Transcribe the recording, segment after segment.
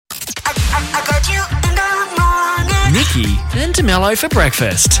I got you in the morning. Nikki and Mello for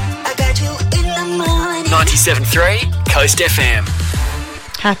breakfast. I got you in the morning. 97.3 Coast FM.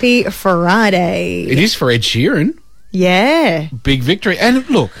 Happy Friday. It is for Ed Sheeran. Yeah. Big victory. And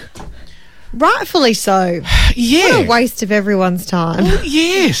look, Rightfully so. yeah. What a waste of everyone's time. Well,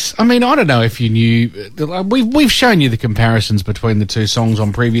 yes. I mean, I don't know if you knew. We've shown you the comparisons between the two songs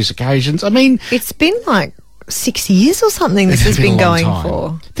on previous occasions. I mean, It's been like 6 years or something this has it's been a long going time.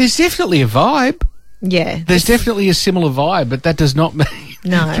 for. There's definitely a vibe. Yeah. There's definitely a similar vibe, but that does not mean...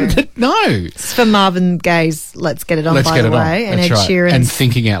 No. No. It's for Marvin Gaye's Let's Get It On, Let's by get the it on. way. And That's Ed right. Sheeran's... And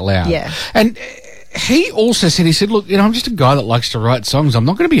Thinking Out Loud. Yeah. And he also said, look, I'm just a guy that likes to write songs. I'm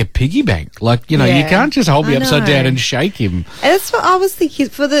not going to be a piggy bank. Like, you Yeah. can't just hold me I upside know. down and shake him. And that's what I was thinking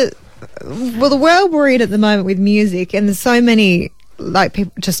for the world we're in at the moment with music, and there's so many like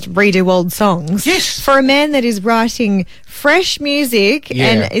people just redo old songs. Yes. For a man that is writing fresh music Yeah.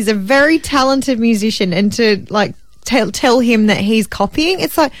 and is a very talented musician, and to like tell him that he's copying,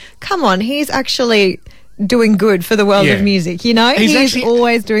 it's like, come on, he's actually doing good for the world Yeah. of music, you know? He's He's actually-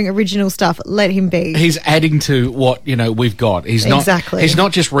 always doing original stuff. Let him be. He's adding to what, we've got. He's not Exactly. He's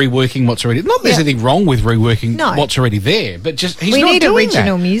not just reworking what's already... Not that there's Yeah. anything wrong with reworking No. what's already there, but just he's We not need doing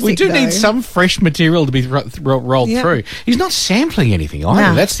original that. music, We do though. need some fresh material to be rolled Yeah. through. He's not sampling anything either.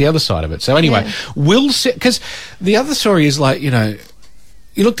 Nah. That's the other side of it. So anyway, Yeah. because the other story is like, you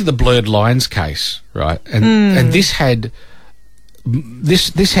looked at the Blurred Lines case, right? And and this had...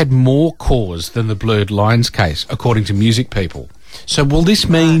 This had more cause than the Blurred Lines case, according to music people. So will this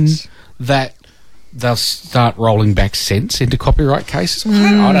mean that they'll start rolling back cents into copyright cases?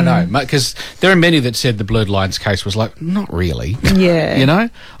 I don't know, because there are many that said the Blurred Lines case was like, not really. Yeah.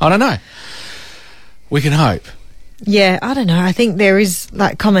 I don't know. We can hope. Yeah, I don't know. I think there is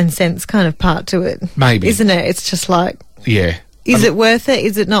that common sense kind of part to it. Maybe. Isn't it? It's just like, Yeah. is it worth it?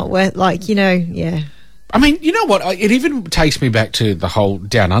 Is it not worth, yeah. I mean, you know what? It even takes me back to the whole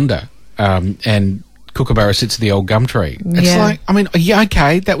Down Under and Kookaburra Sits at the Old Gum Tree. It's Yeah. like, I mean, yeah,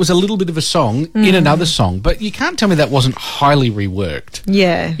 okay, that was a little bit of a song in another song, but you can't tell me that wasn't highly reworked.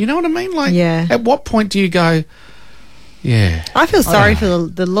 Yeah. You know what I mean? Like, Yeah. at what point do you go, yeah. I feel sorry don't know.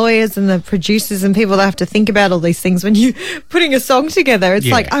 for the lawyers and the producers and people that have to think about all these things when you're putting a song together. It's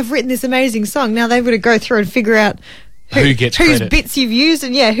Yeah. like, I've written this amazing song. Now they've got to go through and figure out Who gets whose credit. bits you've used,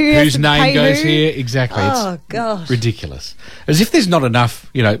 and who has Whose to name pay goes who. here? Exactly. Oh, It's gosh. ridiculous. As if there's not enough,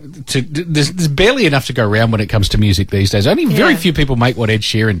 there's barely enough to go around when it comes to music these days. Only very Yeah. few people make what Ed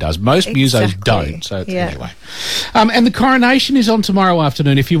Sheeran does. Most musos Exactly. don't. So Yeah. anyway. And the coronation is on tomorrow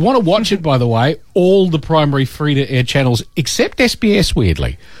afternoon. If you want to watch it, by the way, all the primary free-to-air channels, except SBS,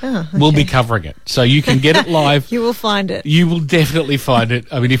 weirdly, will be covering it. So you can get it live. You will find it. You will definitely find it.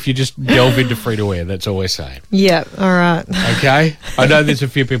 I mean, if you just delve into free-to-air, that's all we're saying. Yeah, all right. Okay? I know there's a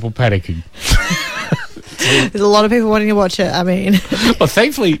few people panicking. There's a lot of people wanting to watch it. I mean, Well,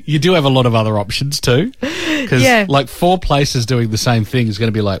 thankfully, you do have a lot of other options too. Because, Yeah. like, 4 places doing the same thing is going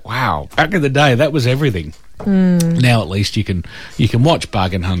to be like, wow, back in the day, that was everything. Now, at least, you can watch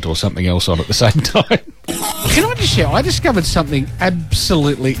Bargain Hunt or something else on at the same time. Can I just share? I discovered something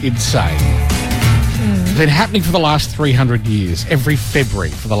absolutely insane. It's been happening for the last 300 years, every February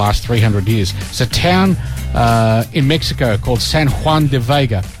for the last 300 years. It's a town in Mexico called San Juan de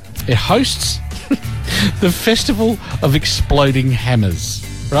Vega. It hosts the Festival of Exploding Hammers,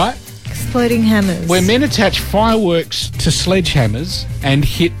 right? exploding hammers. Where men attach fireworks to sledgehammers and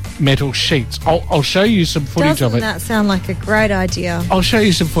hit metal sheets. I'll show you some footage Doesn't of it. that sound like a great idea? I'll show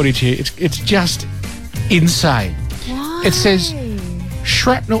you some footage here. It's just insane. Why? It says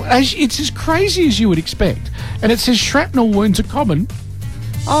shrapnel. It's as crazy as you would expect. And it says shrapnel wounds are common.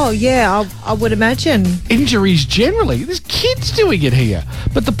 Oh, yeah, I would imagine. Injuries generally. There's kids doing it here.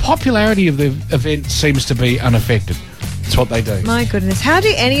 But the popularity of the event seems to be unaffected. That's what they do. My goodness. How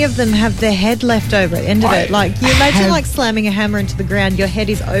do any of them have their head left over at the end of it? Like, you imagine like slamming a hammer into the ground, your head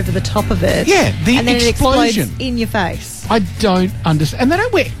is over the top of it. Yeah, the and then explosion. it explodes in your face. I don't understand. And they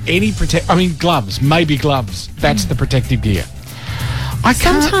don't wear any gloves, maybe gloves. That's the protective gear. I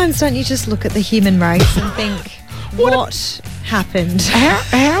can't. Sometimes don't you just look at the human race and think, what happened?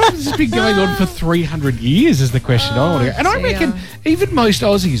 How has this been going on for 300 years is the question I want to go. And I dear. reckon even most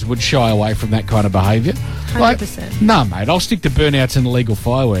Aussies would shy away from that kind of behaviour. 100%. No, mate, I'll stick to burnouts and illegal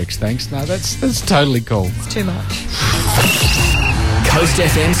fireworks, thanks. No, that's totally cool. It's too much. Coast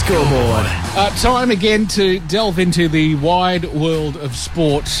FM scoreboard. Time again to delve into the wide world of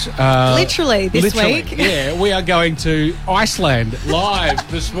sport. Literally this week. Yeah, we are going to Iceland live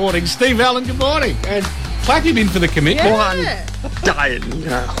this morning. Steve Allen, good morning. And Clap him in for the commitment. Yeah.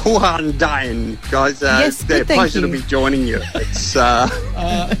 Juan Dayan, guys. Yes, good, thank pleasure you. to be joining you. It's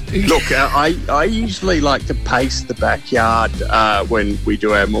look, I usually like to pace the backyard when we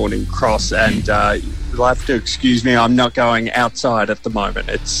do our morning cross, and you'll have to excuse me. I'm not going outside at the moment.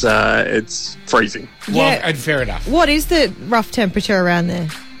 It's freezing. Well, and fair enough. What is the rough temperature around there?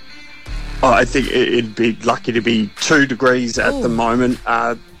 Oh, I think it'd be lucky to be 2 degrees at the moment.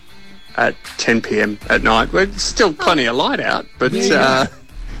 At 10 p.m. at night. Well, it's still plenty of light out, but Right.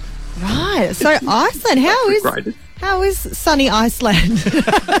 So Iceland, how is sunny Iceland?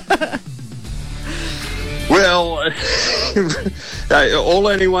 Well, all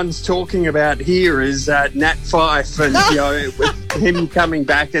anyone's talking about here is Nat Fyfe, and with him coming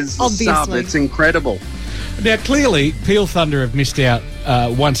back as the sub, Obviously. it's incredible. Now, clearly, Peel Thunder have missed out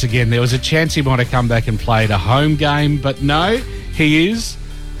once again. There was a chance he might have come back and played a home game, but no, he is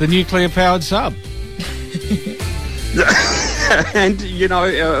the nuclear-powered sub. And, he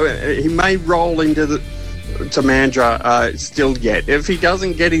may roll into Mandra still yet. If he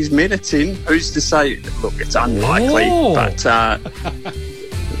doesn't get his minutes in, who's to say? Look, it's unlikely,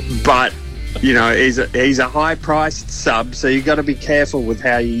 but he's a high-priced sub, so you've got to be careful with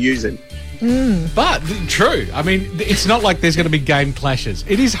how you use him. But, true. I mean, it's not like there's going to be game clashes.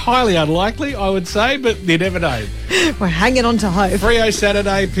 It is highly unlikely, I would say, but you never know. We're hanging on to hope. Freo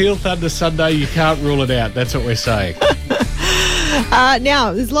Saturday, Peel Thunder Sunday, you can't rule it out. That's what we're saying.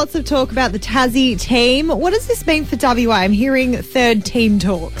 Now, there's lots of talk about the Tassie team. What does this mean for WA? I'm hearing third team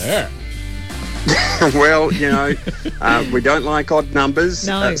talks. Yeah. Well, we don't like odd numbers.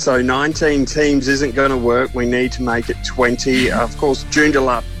 No. So 19 teams isn't going to work. We need to make it 20. Of course,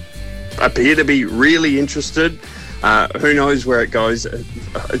 Joondalup appear to be really interested. Who knows where it goes?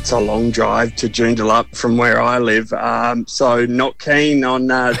 It's a long drive to Joondalup from where I live, so not keen on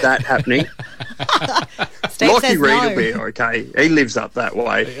that happening. Steve Lockie says Reid no. will be okay. He lives up that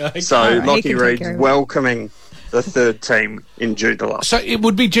way. Okay. So Alright, he Lockie can take Reid's care of it. welcoming the third team in Joondalup. So it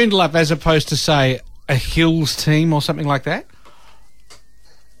would be Joondalup as opposed to, say, a Hills team or something like that?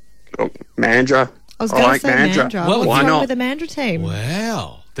 Look, Mandra. I was going like to say Mandra. Well, What's why wrong not? with the Mandra team?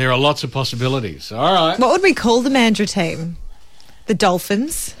 Wow. There are lots of possibilities. All right. What would we call the Mandra team? The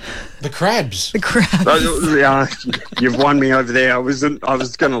Dolphins? The Crabs. The Crabs? You've won me over there. I was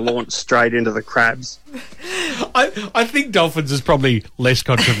going to launch straight into the Crabs. I think Dolphins is probably less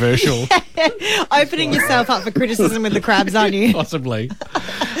controversial. Opening yourself up for criticism with the Crabs, aren't you? Possibly.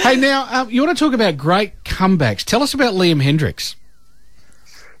 Hey, now, you want to talk about great comebacks. Tell us about Liam Hendricks.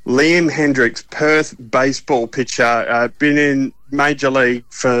 Liam Hendricks, Perth baseball pitcher, been in Major League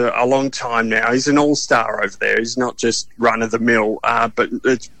for a long time now. He's an all-star over there. He's not just run-of-the-mill, but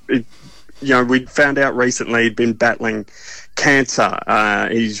we found out recently he'd been battling cancer.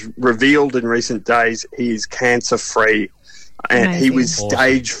 He's revealed in recent days he is cancer-free, and he was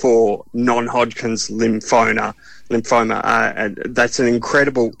stage 4 non-Hodgkin's lymphoma. And that's an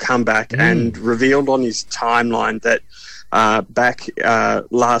incredible comeback, and revealed on his timeline that back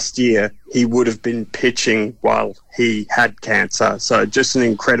last year, he would have been pitching while he had cancer. So just an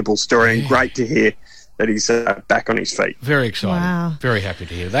incredible story, and great to hear that he's back on his feet. Very exciting. Wow. Very happy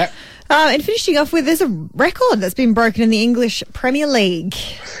to hear that. And finishing off with, there's a record that's been broken in the English Premier League.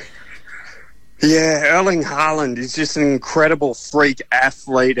 Yeah, Erling Haaland is just an incredible freak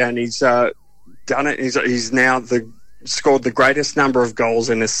athlete, and he's done it. He's now scored the greatest number of goals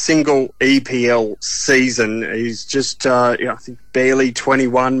in a single EPL season. He's just, I think, barely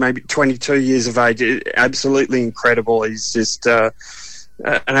 21, maybe 22 years of age. Absolutely incredible. He's just an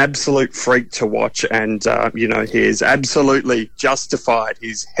absolute freak to watch, and, he is absolutely justified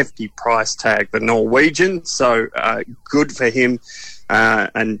his hefty price tag, the Norwegian, so good for him,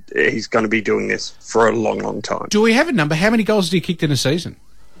 and he's going to be doing this for a long, long time. Do we have a number? How many goals has he kicked in a season?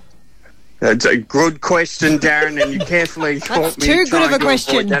 That's a good question, Darren, and you carefully caught me. too good trying of a to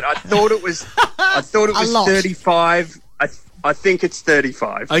question. avoid that. I thought it was A lot. 35. I think it's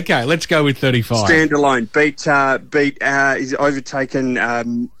 35. Okay, let's go with 35. Standalone. He's overtaken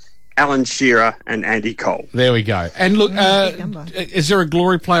Alan Shearer and Andy Cole. There we go. And look, big number. is there a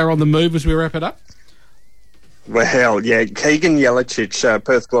glory player on the move as we wrap it up? Well, hell, yeah. Keegan Yelicich,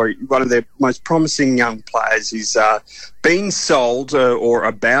 Perth Glory, one of their most promising young players. He's been sold or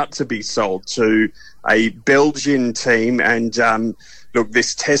about to be sold to a Belgian team. And, look,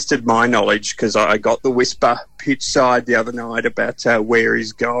 this tested my knowledge because I got the whisper pitch side the other night about where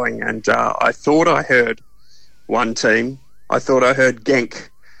he's going. And I thought I heard one team. I thought I heard Genk.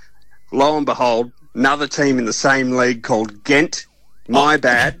 Lo and behold, another team in the same league called Ghent. My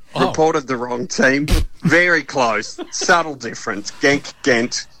bad. Reported the wrong team. Very close. Subtle difference. Genk,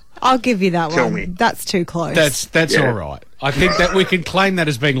 Ghent. I'll give you that Kill one. me. That's too close. That's Yeah. all right. I think that we can claim that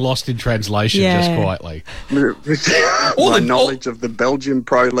as being lost in translation just Yeah. quietly. My knowledge of the Belgian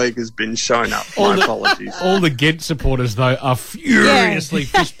Pro League has been shown up. My apologies. All the Ghent supporters, though, are furiously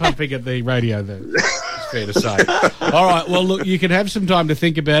fist pumping at the radio, though. It's fair to say. All right, well, look, you can have some time to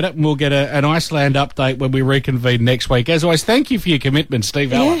think about it, and we'll get an Iceland update when we reconvene next week. As always, thank you for your commitment,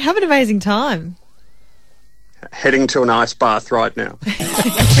 Steve Yeah, Allen. have an amazing time. Heading to an ice bath right now.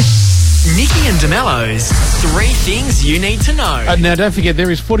 Nikki and DeMello's 3 Things You Need to Know. Now, don't forget, there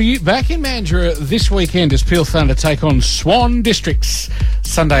is footy back in Mandurah this weekend as Peel Thunder take on Swan Districts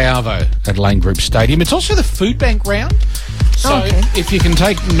Sunday Arvo at Lane Group Stadium. It's also the food bank round. So Okay. if you can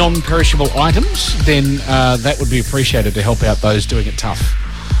take non-perishable items, then that would be appreciated to help out those doing it tough.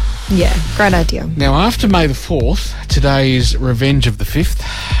 Yeah, great idea. Now, after May the 4th, today is Revenge of the 5th.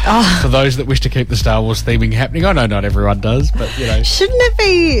 For those that wish to keep the Star Wars theming happening. I know not everyone does, but, you know. Shouldn't it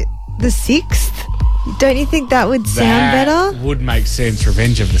be the 6th? Don't you think that would sound better? Would make sense.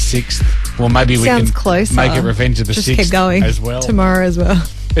 Revenge of the 6th. Well, maybe we Sounds can closer. make it Revenge of the Just 6th keep going as well. tomorrow as well.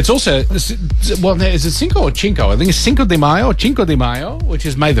 It's also, well, now, is it Cinco or Cinco? I think it's Cinco de Mayo, which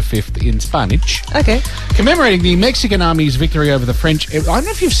is May the 5th in Spanish. Okay. Commemorating the Mexican Army's victory over the French. I don't know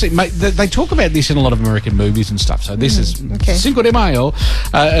if you've seen, mate, they talk about this in a lot of American movies and stuff. So this is okay. Cinco de Mayo,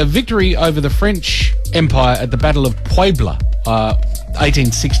 a victory over the French Empire at the Battle of Puebla.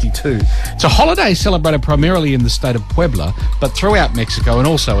 1862. It's a holiday celebrated primarily in the state of Puebla, but throughout Mexico and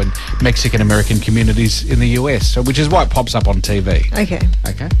also in Mexican-American communities in the US, so, which is why it pops up on TV. Okay.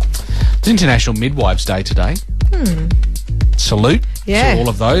 Okay. It's International Midwives Day today. Salute Yeah. to all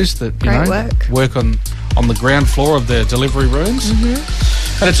of those that Great work. on the ground floor of the delivery rooms.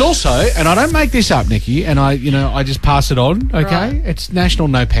 And it's also, and I don't make this up, Nikki, and I just pass it on, okay? Right. It's National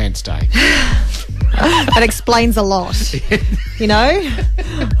No Pants Day. That explains a lot. You know?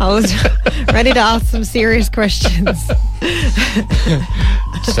 I was ready to ask some serious questions.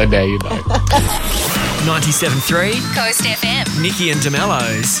 So now you know. 97.3 Coast FM. Nikki and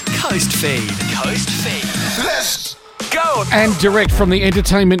DeMello's Coast Feed. Coast Feed. Let's go. And direct from the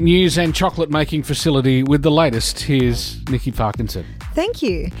entertainment news and chocolate making facility with the latest, here's Nikki Parkinson. Thank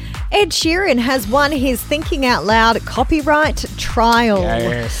you. Ed Sheeran has won his Thinking Out Loud copyright trial.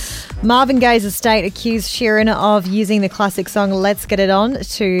 Yes. Marvin Gaye's estate accused Sheeran of using the classic song Let's Get It On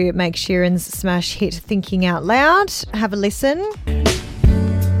to make Sheeran's smash hit Thinking Out Loud. Have a listen.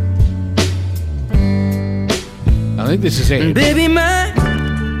 I think this is it. Baby, my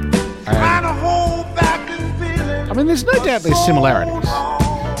I mean, there's no doubt there's similarities.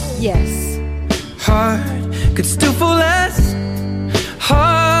 Yes. heart could still fall less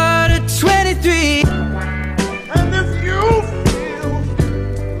hard at 23. And if you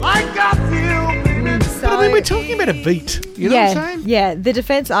feel like I feel, baby, But I mean, we're talking about a beat. You know what I'm saying? Yeah. The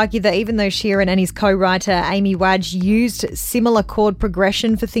defence argued that even though Sheeran and his co-writer Amy Wadge used similar chord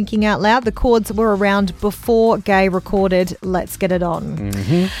progression for Thinking Out Loud, the chords were around before Gaye recorded Let's Get It On.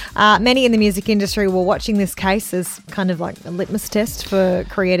 Many in the music industry were watching this case as kind of like a litmus test for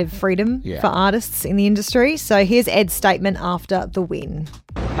creative freedom for artists in the industry. So here's Ed's statement after the win.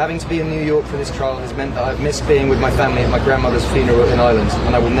 Having to be in New York for this trial has meant that I've missed being with my family at my grandmother's funeral in Ireland,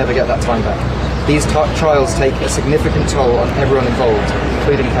 and I will never get that time back. These trials take a significant toll on everyone involved,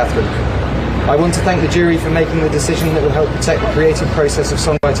 including Catherine. I want to thank the jury for making the decision that will help protect the creative process of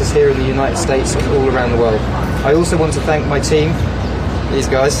songwriters here in the United States and all around the world. I also want to thank my team, these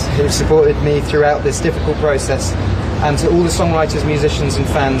guys, who've supported me throughout this difficult process, and to all the songwriters, musicians and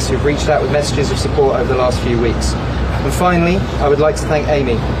fans who've reached out with messages of support over the last few weeks. And finally, I would like to thank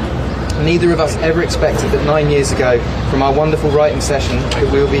Amy. Neither of us ever expected that 9 years ago, from our wonderful writing session, that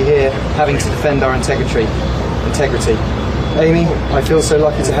we will be here having to defend our integrity. Amy, I feel so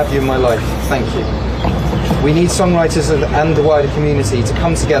lucky to have you in my life. Thank you. We need songwriters and the wider community to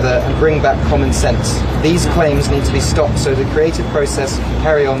come together and bring back common sense. These claims need to be stopped so the creative process can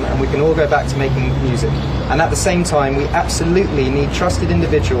carry on and we can all go back to making music. And at the same time, we absolutely need trusted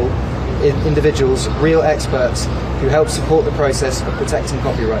individuals, real experts, who help support the process of protecting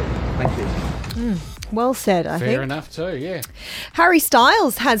copyright. Thank you. Well said, I think. Fair enough too, yeah. Harry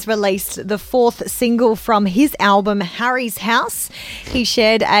Styles has released the 4th single from his album Harry's House. He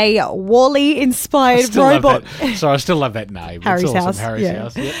shared a Wall-E-inspired robot. I still love that name. Harry's it's awesome. House. Harry's Yeah.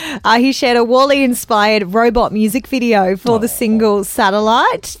 House. Yep. He shared a Wall-E-inspired robot music video for the single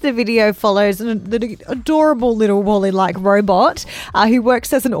Satellite. The video follows an adorable little Wall-E-like robot who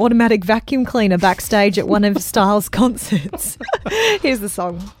works as an automatic vacuum cleaner backstage at one of Styles' concerts. Here's the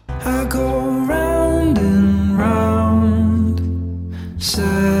song. I go round and round,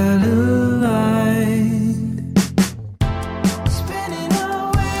 satellite, spinning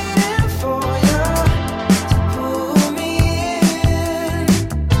away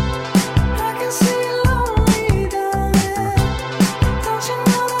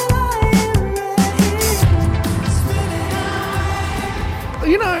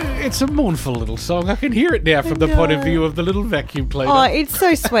It's a mournful little song. I can hear it now from the point of view of the little vacuum cleaner. Oh, it's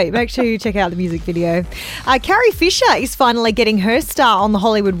so sweet. Make sure you check out the music video. Carrie Fisher is finally getting her star on the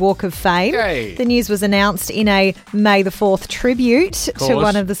Hollywood Walk of Fame. Hey. The news was announced in a May the 4th tribute to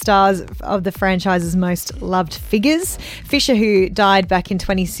one of the stars of the franchise's most loved figures. Fisher, who died back in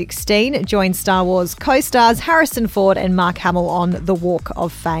 2016, joined Star Wars co-stars Harrison Ford and Mark Hamill on the Walk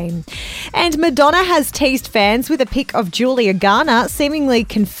of Fame. And Madonna has teased fans with a pic of Julia Garner, seemingly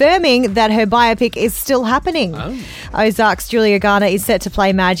confirming that her biopic is still happening. Ozark's Julia Garner is set to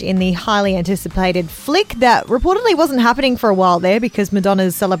play Madge in the highly anticipated flick that reportedly wasn't happening for a while there because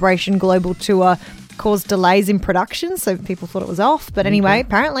Madonna's Celebration Global Tour caused delays in production, so people thought it was off. But anyway,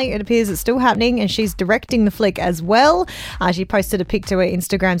 apparently it appears it's still happening, and she's directing the flick as well. She posted a pic to her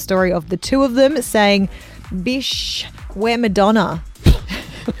Instagram story of the two of them saying, "Bish, we're Madonna."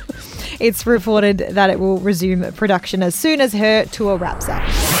 It's reported that it will resume production as soon as her tour wraps up.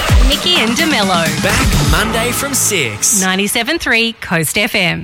 Nikki and Mello. Back Monday from 6. 97.3 Coast FM.